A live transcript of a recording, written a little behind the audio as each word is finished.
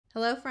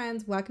Hello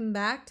friends, welcome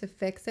back to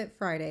Fix It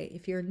Friday.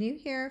 If you're new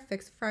here,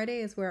 Fix It Friday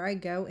is where I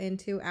go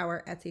into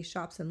our Etsy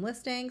shops and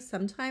listings.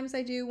 Sometimes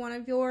I do one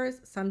of yours,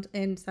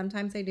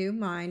 sometimes I do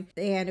mine.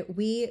 And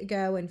we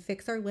go and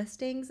fix our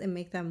listings and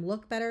make them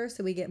look better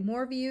so we get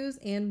more views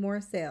and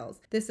more sales.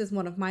 This is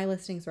one of my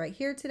listings right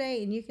here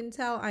today, and you can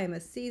tell I am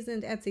a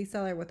seasoned Etsy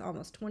seller with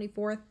almost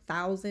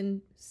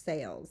 24,000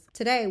 sales.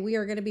 Today we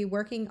are going to be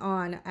working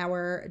on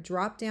our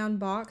drop-down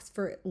box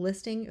for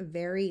listing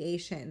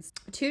variations.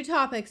 Two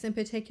topics in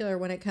particular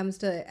when it comes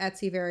to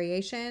Etsy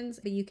variations,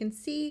 but you can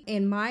see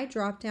in my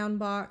drop-down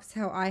box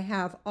how I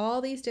have all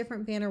these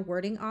different banner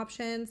wording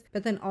options,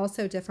 but then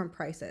also different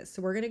prices.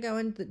 So we're going to go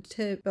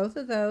into both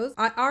of those.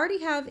 I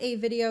already have a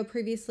video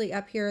previously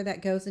up here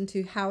that goes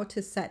into how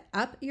to set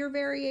up your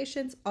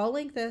variations. I'll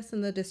link this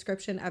in the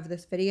description of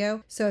this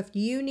video. So if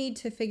you need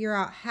to figure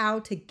out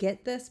how to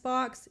get this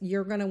box,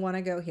 you're going to want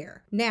to go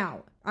here.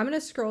 Now, I'm going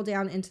to scroll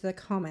down into the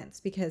comments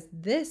because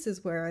this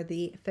is where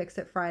the Fix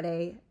It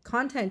Friday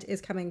content is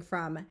coming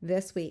from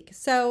this week.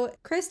 So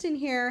Kristen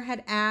here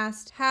had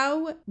asked,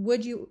 how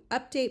would you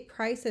update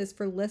prices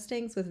for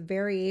listings with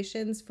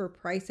variations for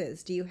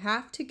prices? Do you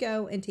have to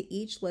go into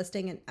each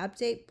listing and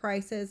update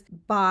prices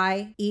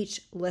by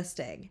each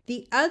listing?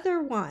 The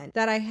other one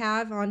that I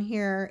have on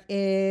here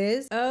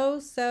is Oh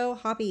So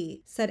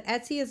Hoppy said,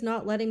 Etsy is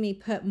not letting me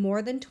put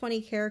more than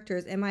 20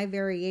 characters in my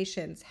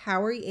variations.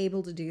 How are you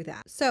able to do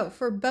that? So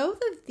for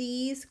both of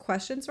these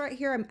questions right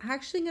here, I'm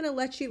actually going to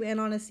let you in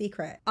on a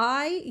secret.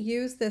 I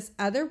use this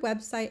other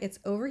website. It's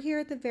over here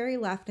at the very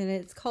left and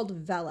it's called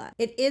Vella.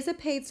 It is a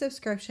paid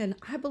subscription.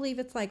 I believe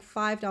it's like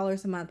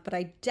 $5 a month, but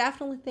I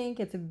definitely think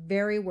it's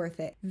very worth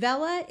it.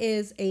 Vella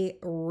is a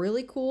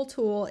really cool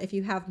tool if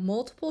you have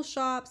multiple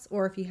shops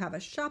or if you have a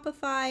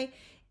Shopify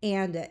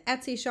and an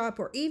Etsy shop,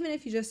 or even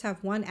if you just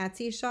have one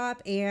Etsy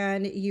shop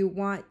and you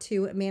want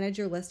to manage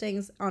your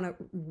listings on a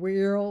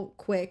real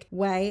quick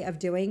way of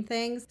doing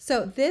things.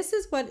 So this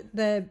is what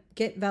the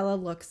Get Vella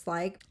looks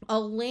like.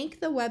 I'll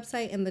link the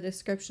website in the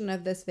description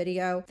of this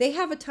video. They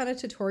have a ton of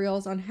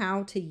tutorials on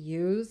how to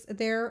use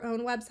their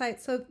own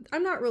website, so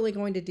I'm not really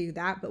going to do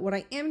that, but what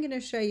I am going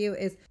to show you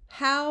is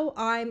how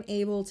I'm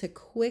able to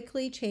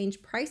quickly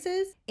change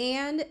prices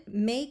and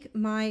make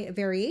my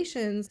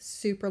variations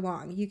super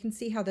long. You can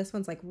see how this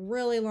one's like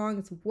really long.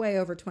 It's way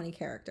over 20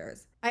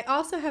 characters. I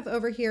also have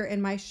over here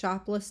in my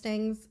shop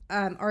listings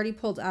already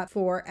pulled up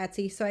for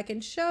Etsy, so I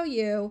can show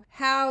you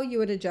how you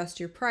would adjust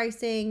your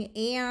pricing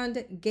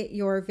and get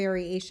your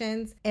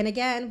variations. And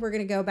again, we're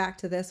going to go back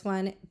to this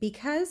one.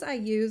 Because I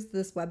use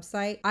this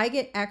website, I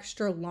get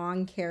extra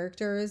long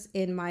characters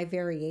in my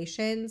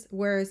variations,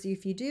 whereas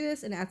if you do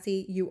this in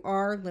Etsy, you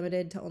are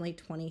limited to only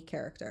 20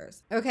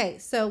 characters. Okay,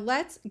 so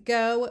let's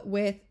go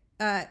with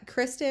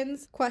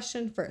Kristen's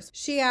question first.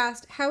 She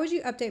asked, how would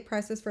you update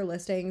prices for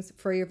listings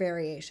for your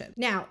variation?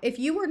 Now, if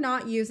you were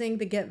not using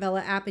the Get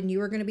Vella app and you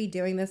were going to be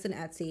doing this in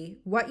Etsy,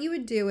 what you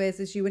would do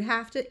is you would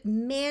have to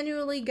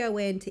manually go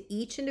into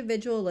each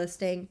individual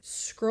listing,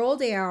 scroll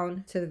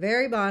down to the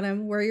very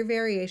bottom where your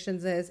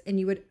variations is, and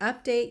you would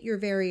update your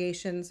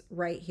variations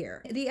right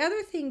here. The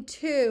other thing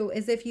too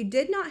is if you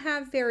did not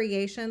have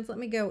variations, let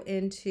me go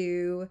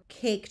into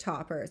cake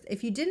toppers.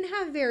 If you didn't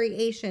have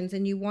variations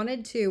and you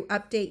wanted to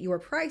update your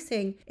pricing,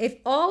 if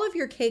all of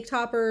your cake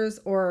toppers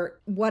or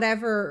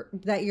whatever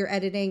that you're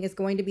editing is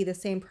going to be the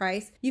same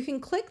price, you can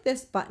click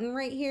this button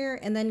right here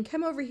and then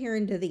come over here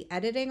into the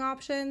editing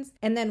options.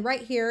 And then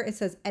right here, it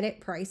says edit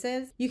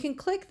prices. You can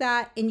click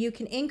that and you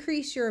can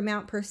increase your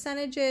amount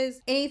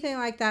percentages, anything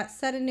like that,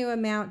 set a new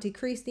amount,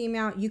 decrease the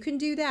amount. You can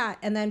do that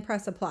and then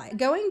press apply.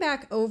 Going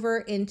back over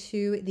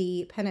into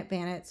the Pennant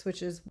Bandits,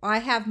 which is, I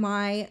have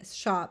my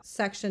shop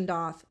sectioned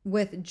off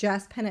with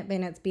just Pennant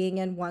Bandits being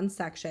in one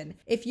section.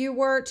 If you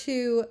were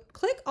to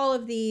click all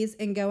of these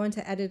and go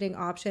into editing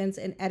options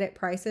and edit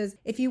prices,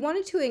 if you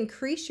wanted to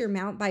increase your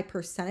amount by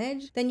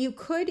percentage, then you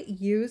could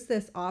use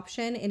this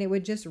option and it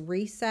would just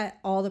reset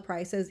all the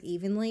prices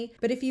evenly.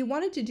 But if you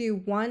wanted to do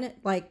one,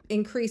 like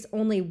increase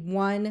only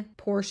one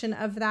portion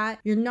of that,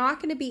 you're not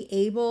going to be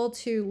able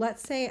to,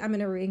 let's say I'm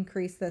going to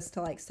increase this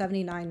to like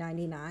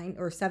 $79.99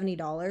 or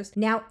 $70.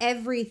 Now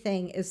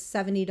everything is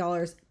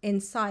 $70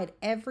 inside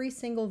every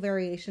single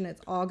variation.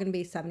 It's all going to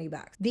be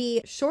 $70.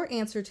 The short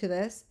answer to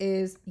this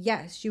is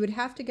yes, you would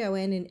have to go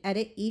in and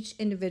edit each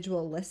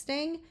individual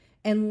listing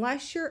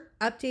unless you're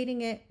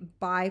updating it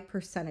by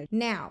percentage.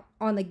 Now,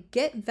 on the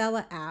Get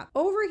Vella app,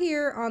 over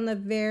here on the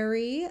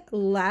very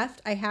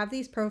left, I have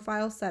these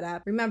profiles set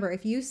up. Remember,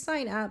 if you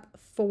sign up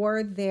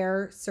for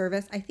their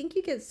service, I think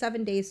you get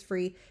 7 days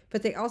free,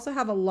 but they also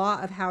have a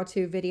lot of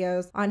how-to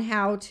videos on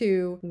how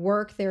to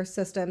work their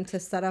system to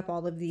set up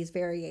all of these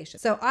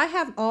variations. So I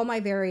have all my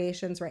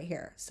variations right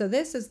here. So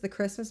this is the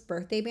Christmas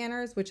birthday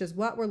banners, which is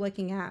what we're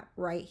looking at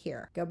right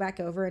here. Go back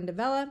over into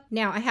Vella.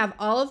 Now I have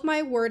all of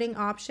my wording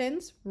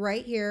options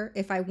right here.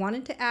 If I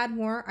wanted to add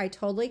more, I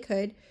totally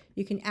could.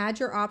 You can add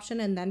your option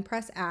and then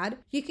press add.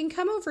 You can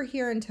come over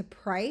here into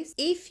price.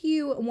 If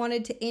you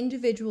wanted to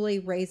individually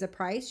raise a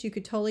price, you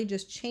could totally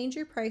just change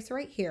your price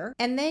right here.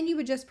 And then you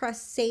would just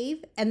press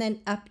save and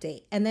then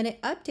update. And then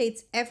it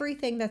updates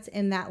everything that's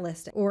in that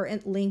listing or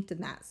linked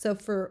in that. So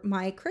for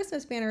my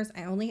Christmas banners,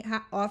 I only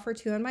offer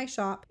 2 in my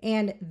shop,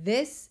 and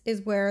this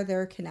is where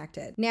they're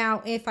connected.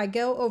 Now, if I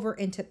go over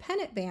into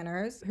pennant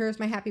banners, here's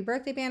my happy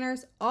birthday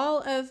banners,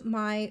 all of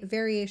my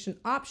variation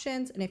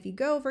options. And if you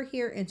go over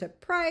here into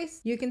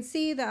price, you can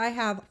see that I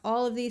have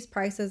all of these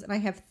prices and I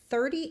have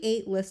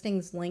 38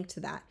 listings linked to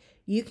that.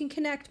 You can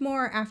connect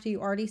more after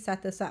you already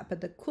set this up.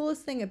 But the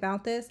coolest thing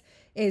about this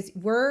is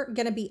we're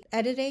going to be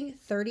editing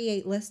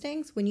 38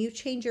 listings. When you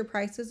change your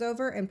prices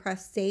over and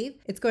press save,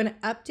 it's going to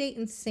update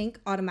and sync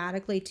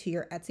automatically to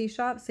your Etsy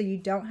shop, so you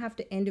don't have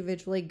to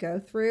individually go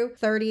through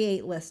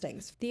 38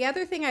 listings. The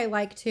other thing I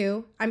like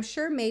too, I'm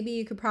sure maybe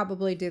you could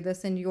probably do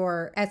this in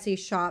your Etsy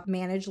shop,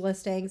 manage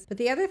listings, but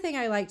the other thing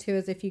I like too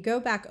is if you go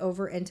back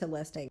over into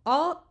listing,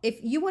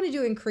 if you wanted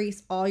to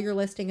increase all your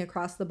listing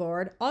across the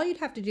board, all you'd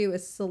have to do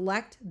is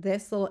select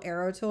this little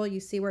arrow tool. You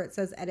see where it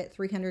says edit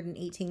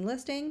 318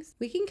 listings.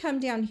 We can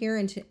come down here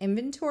into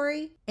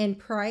inventory and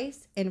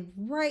price, and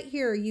right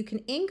here you can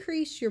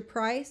increase your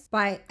price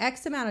by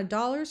X amount of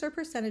dollars or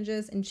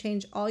percentages and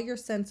change all your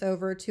cents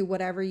over to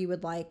whatever you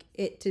would like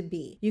it to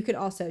be. You could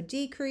also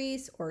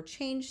decrease or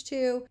change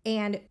to,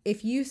 and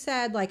if you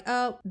said like,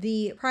 oh,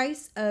 the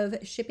price of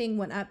shipping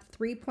went up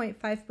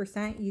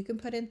 3.5%, you can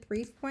put in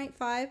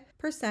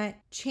 3.5%,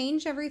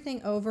 change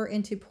everything over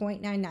into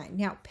 0.99.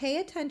 Now pay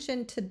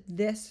attention to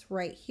this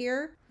right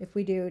here. If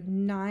we do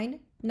 9,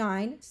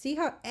 see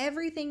how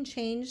everything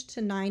changed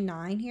to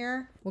 9.9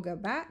 here? We'll go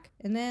back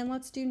and then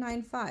let's do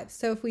 9.5.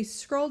 So if we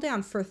scroll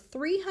down for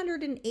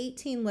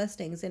 318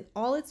 listings and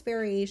all its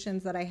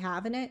variations that I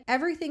have in it,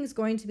 everything's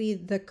going to be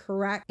the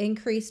correct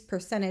increased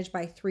percentage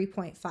by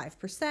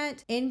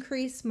 3.5%,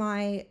 increase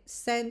my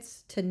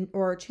cents to,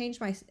 or change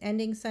my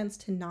ending cents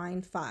to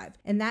 9.5.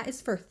 And that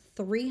is for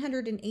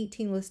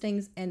 318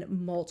 listings and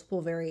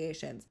multiple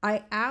variations.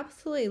 I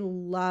absolutely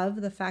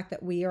love the fact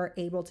that we are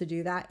able to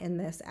do that in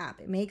this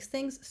app. It makes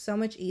things so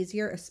much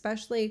easier,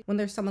 especially when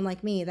there's someone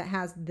like me that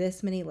has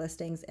this many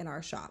listings in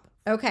our shop.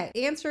 Okay,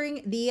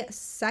 answering the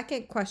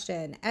second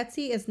question.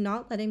 Etsy is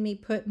not letting me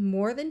put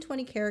more than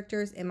 20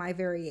 characters in my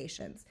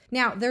variations.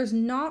 Now, there's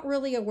not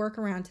really a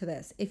workaround to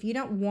this. If you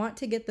don't want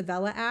to get the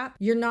Vella app,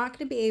 you're not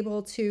going to be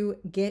able to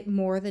get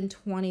more than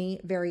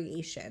 20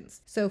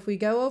 variations. So if we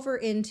go over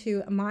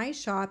into my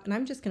shop, and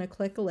I'm just going to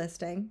click a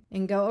listing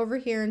and go over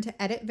here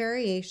into edit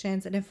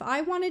variations. And if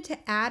I wanted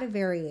to add a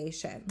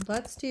variation,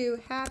 let's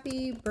do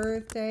happy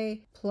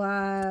birthday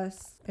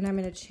plus, and I'm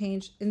going to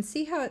change and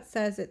see how it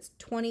says it's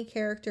 20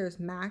 characters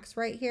max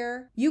right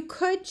here. You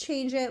could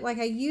change it like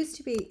I used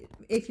to be.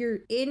 If you're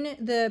in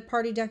the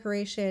party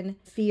decoration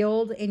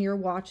field and you're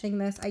watching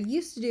this, I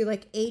used to do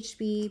like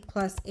HB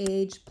plus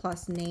age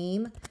plus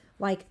name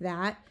like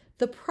that.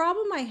 The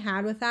problem I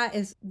had with that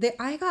is that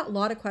I got a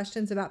lot of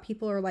questions about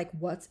people are like,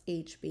 what's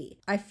HB?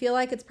 I feel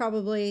like it's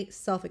probably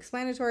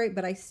self-explanatory,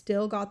 but I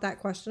still got that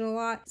question a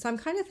lot. So I'm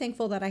kind of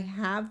thankful that I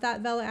have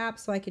that Vella app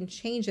so I can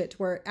change it to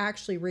where it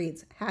actually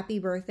reads happy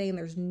birthday and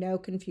there's no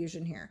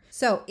confusion here.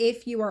 So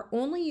if you are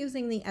only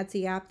using the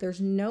Etsy app, there's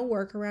no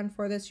workaround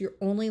for this. You're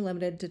only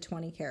limited to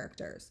 20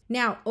 characters.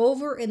 Now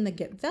over in the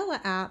Get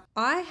Vella app,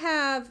 I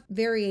have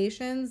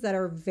variations that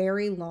are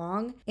very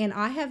long and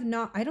I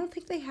don't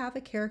think they have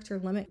a character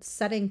limit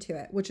setting to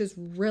it, which is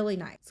really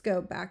nice. Let's go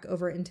back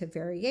over into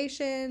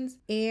variations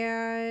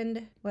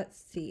and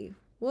let's see.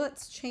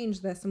 Let's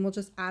change this and we'll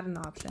just add an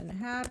option.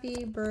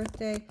 Happy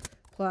birthday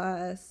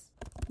plus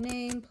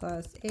name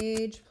plus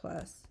age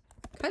plus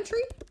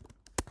country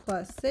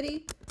plus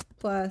city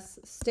plus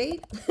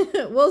state.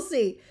 We'll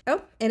see.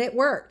 Oh, and it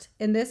worked.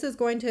 And this is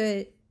going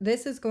to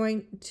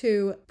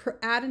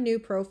add a new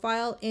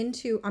profile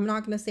into, I'm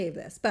not going to save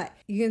this, but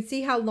you can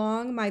see how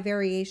long my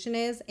variation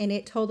is, and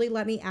it totally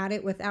let me add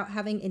it without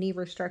having any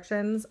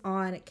restrictions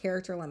on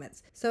character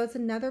limits. So it's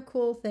another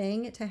cool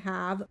thing to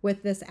have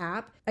with this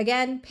app.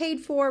 Again, paid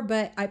for,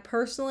 but I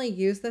personally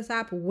use this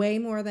app way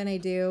more than I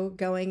do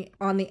going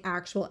on the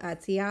actual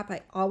Etsy app.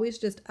 I always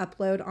just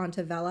upload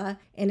onto Vella,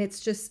 and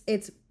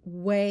it's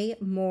way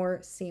more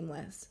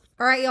seamless.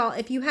 All right, y'all,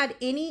 if you had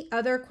any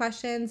other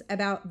questions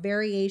about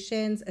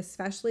variations,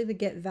 especially the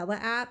Get Vella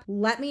app,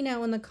 let me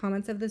know in the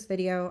comments of this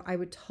video. I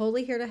would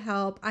totally here to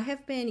help. I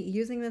have been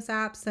using this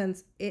app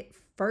since it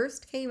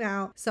first came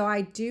out, so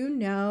I do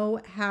know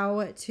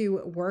how to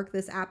work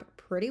this app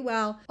pretty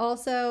well.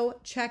 Also,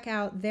 check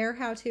out their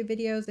how-to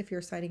videos if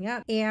you're signing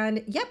up.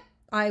 And yep,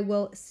 I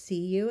will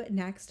see you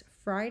next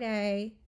Friday.